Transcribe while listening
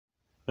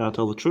Gotta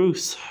tell the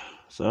truth.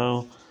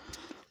 So,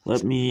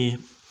 let me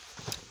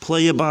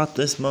play a bot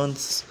this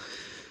month.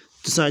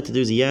 Decided to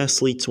do the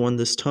athletes one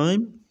this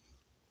time.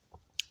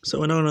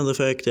 So, in honor of the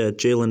fact that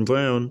Jaylen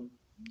Brown,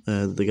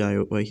 the guy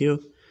right here,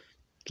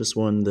 just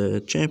won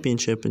the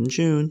championship in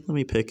June, let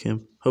me pick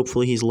him.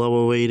 Hopefully he's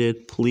lower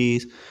rated,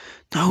 please.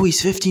 No,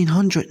 he's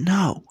 1500,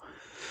 no.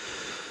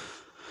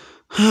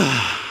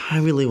 I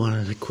really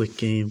wanted a quick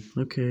game.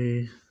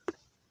 Okay.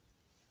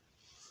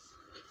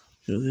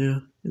 Yeah.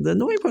 The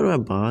annoying part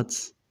about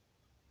bots.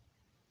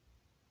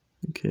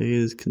 Okay,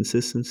 is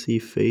consistency,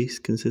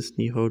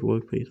 consistency, hard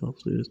work, pays off.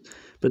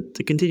 But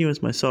to continue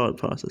with my solid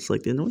process,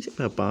 like the annoying thing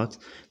about bots,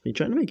 when you're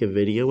trying to make a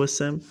video with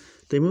them,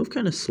 they move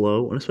kind of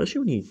slow, and especially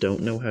when you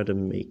don't know how to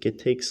make it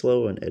take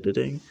slow in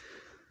editing,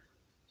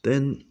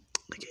 then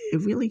like,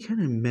 it really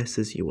kind of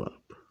messes you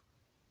up.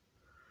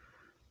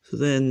 So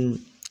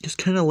then, just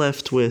kind of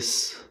left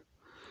with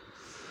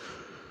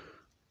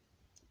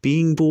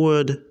being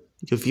bored,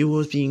 your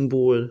viewers being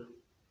bored,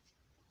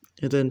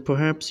 and then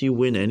perhaps you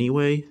win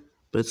anyway,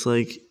 but it's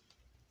like,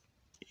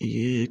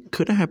 it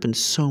could have happened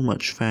so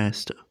much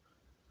faster.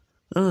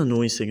 Another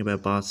annoying thing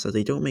about bots is that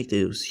they don't make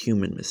those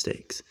human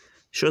mistakes.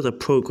 Sure, they're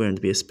programmed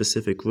to be a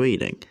specific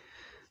rating,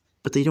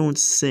 but they don't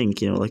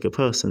sync, like a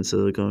person,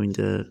 so they're going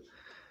to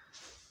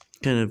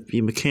kind of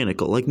be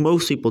mechanical. Like,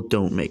 most people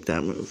don't make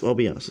that move, I'll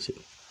be honest with you.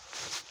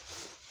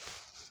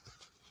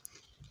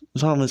 The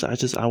problem is,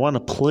 I want to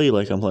play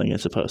like I'm playing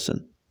against a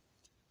person.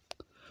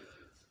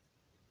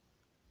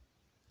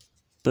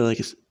 But,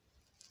 like,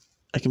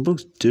 I can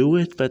both do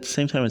it, but at the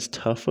same time it's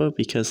tougher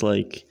because,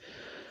 like,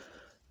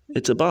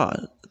 it's a bot.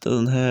 It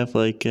doesn't have,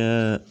 like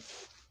the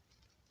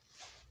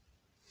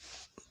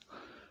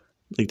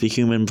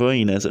human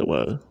brain, as it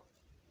were.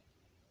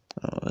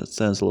 Oh, that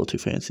sounds a little too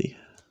fancy.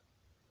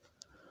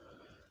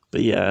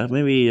 But yeah,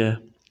 maybe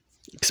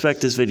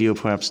expect this video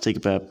perhaps to take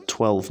about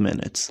 12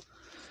 minutes.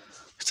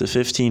 It's a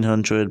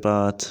 1500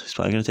 bot. It's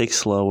probably going to take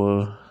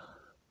slower.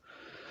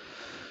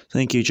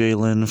 Thank you,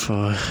 Jaylen,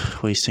 for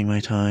wasting my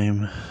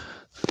time.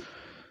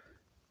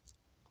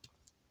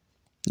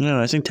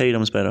 I think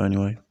Tatum's better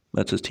anyway.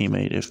 That's his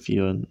teammate, if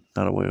you're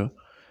not aware.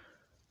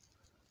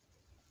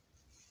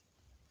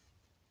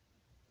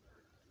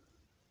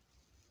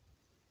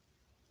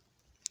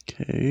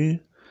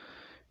 Okay. He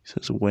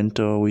says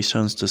winter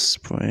returns to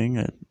spring.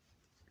 I'm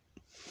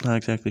not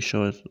exactly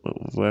sure what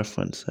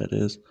reference that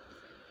is.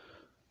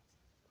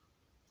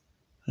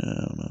 I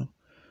don't know.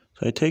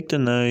 So I take the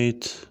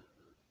knight.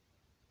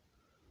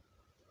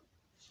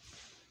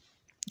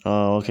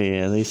 Oh, okay,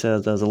 yeah. They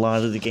said there's a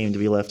lot of the game to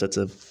be left. That's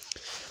a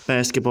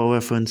basketball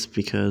reference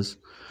because,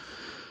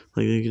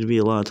 like, there could be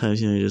a lot of times,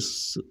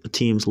 just a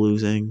team's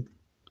losing,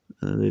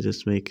 and they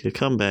just make a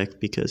comeback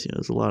because,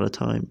 there's a lot of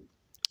time.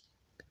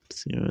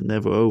 It's,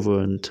 never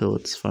over until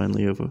it's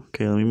finally over.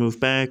 Okay, let me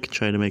move back,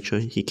 try to make sure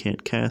he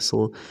can't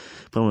castle.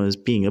 But when it's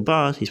being a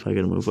bot, he's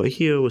probably going to move right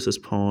here with his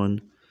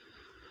pawn.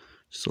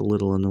 Just a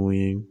little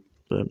annoying,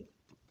 but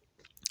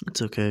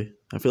it's okay.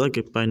 I feel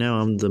like by now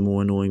I'm the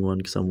more annoying one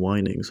because I'm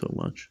whining so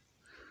much.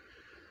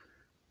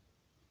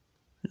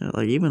 Yeah,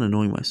 like, even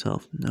annoying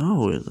myself.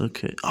 No,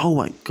 okay. Oh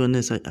my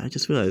goodness, I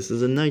just realized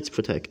there's a knight's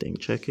protecting.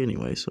 Check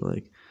anyway, so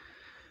like...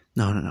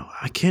 No.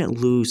 I can't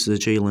lose the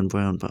Jaylen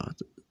Brown bot.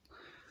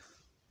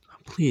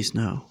 Please,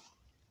 no.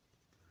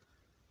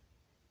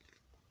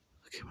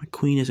 Okay, my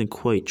queen isn't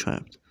quite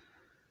trapped.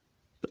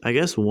 But I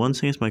guess one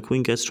thing is my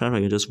queen gets trapped, I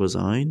can just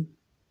resign.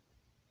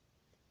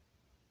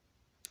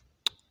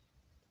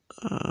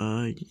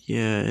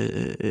 Yeah,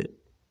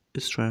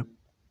 it's trapped.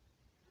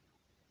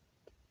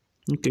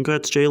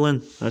 Congrats,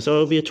 Jaylen. I thought it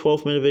would be a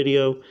 12-minute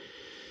video.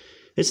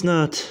 It's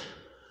not.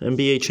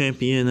 NBA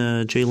champion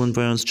Jaylen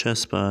Brown's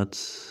chess bot.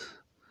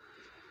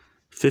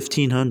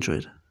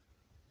 1500.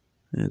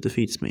 It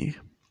defeats me.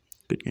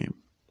 Good game.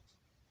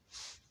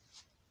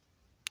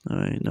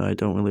 Alright, no, I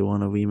don't really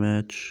want a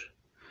rematch.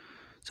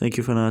 Thank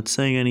you for not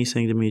saying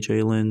anything to me,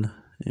 Jaylen.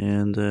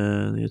 And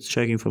it's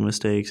checking for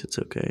mistakes. It's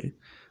okay.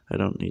 I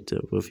don't need to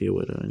review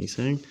it or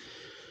anything.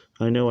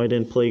 I know I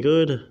didn't play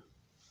good.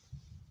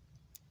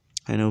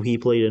 I know he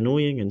played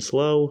annoying and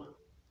slow.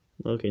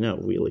 Okay,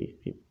 not really.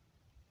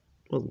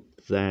 Well,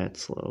 that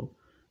slow.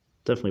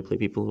 Definitely play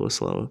people who are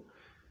slower.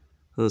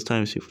 Those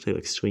times people take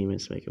like 3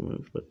 minutes to make a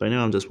move. But by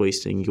now I'm just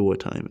wasting your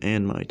time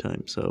and my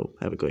time. So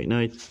have a great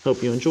night.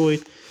 Hope you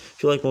enjoyed.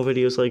 If you like more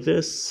videos like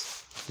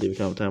this, leave a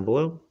comment down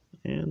below.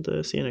 And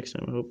see you next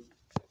time, I hope.